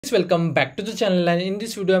Welcome back to the channel, and in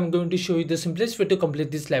this video I'm going to show you the simplest way to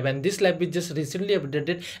complete this lab. And this lab is just recently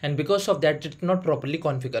updated, and because of that it's not properly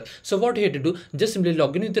configured. So what you have to do, just simply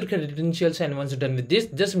log in with your credentials, and once you're done with this,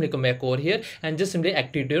 just simply come back over here and just simply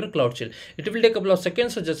activate your cloud shell. It will take a couple of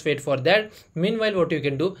seconds, so just wait for that. Meanwhile, what you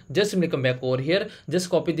can do, just simply come back over here, just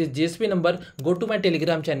copy this GSP number, go to my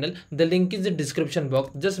Telegram channel. The link is in the description box.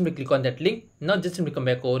 Just simply click on that link. Now just simply come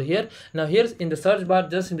back over here. Now here's in the search bar,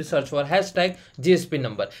 just simply search for hashtag GSP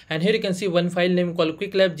number. And here you can see one file name called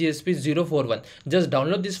Qwiklabs GSP041. Just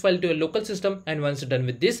download this file to your local system, and once you're done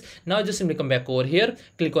with this, now just simply come back over here,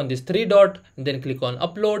 click on this three dot, then click on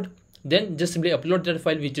upload, then just simply upload that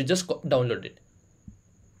file which you just downloaded.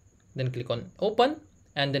 Then click on open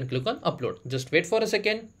and then click on upload. Just wait for a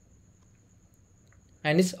second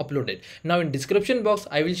and it's uploaded. Now in description box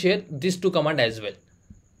I will share these two commands as well.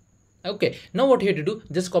 Okay, now what you have to do,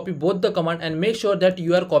 just copy both the command and make sure that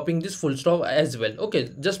you are copying this full stop as well. Okay,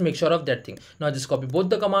 just make sure of that thing. Now just copy both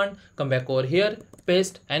the command, come back over here,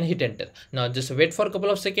 paste and hit enter. Now just wait for a couple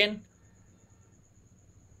of seconds.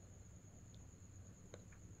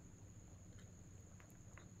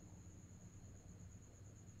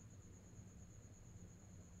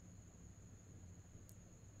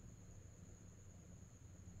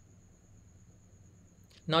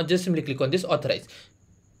 Now just simply click on this authorize.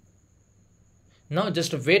 Now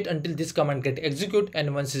just wait until this command get execute,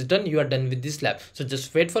 and once it's done, you are done with this lab. So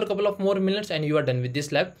just wait for a couple of more minutes and you are done with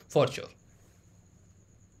this lab for sure.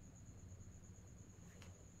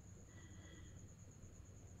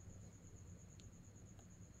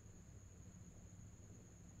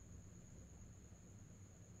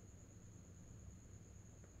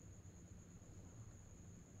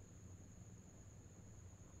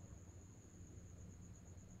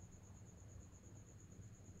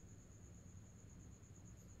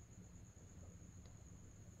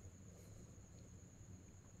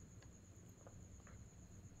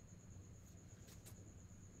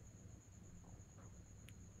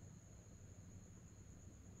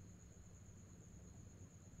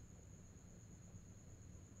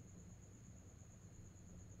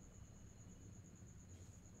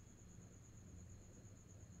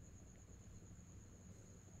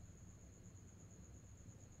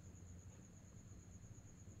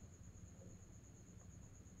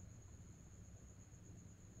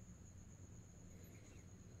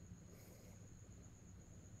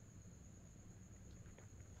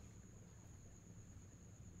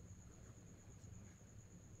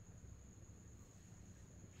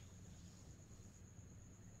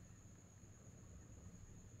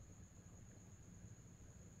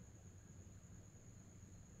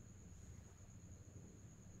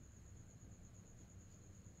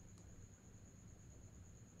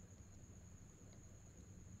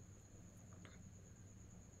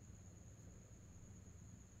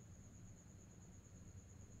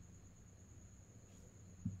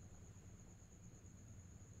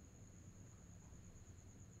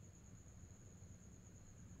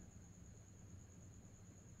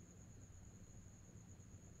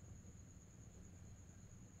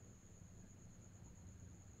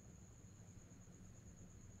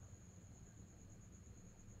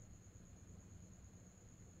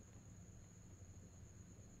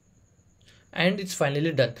 And it's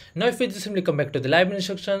finally done. Now if we just simply come back to the lab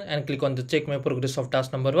instruction and click on the check my progress of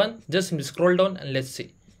task number 1, just simply scroll down and let's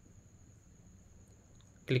see.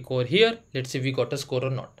 Click over here, let's see if we got a score or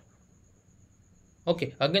not.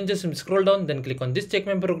 Okay, again just simply scroll down, then click on this check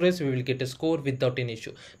my progress. We will get a score without any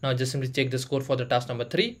issue. Now just simply check the score for the task number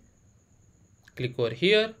 3. Click over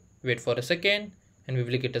here, wait for a second, and we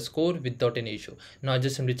will get a score without any issue. Now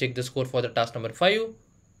just simply check the score for the task number 5.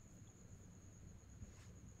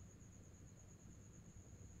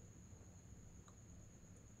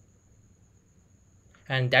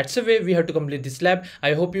 And that's the way we have to complete this lab.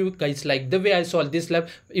 I hope you guys like the way I solved this lab.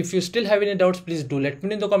 If you still have any doubts, please do let me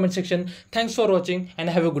know in the comment section. Thanks for watching and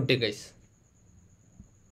have a good day, guys.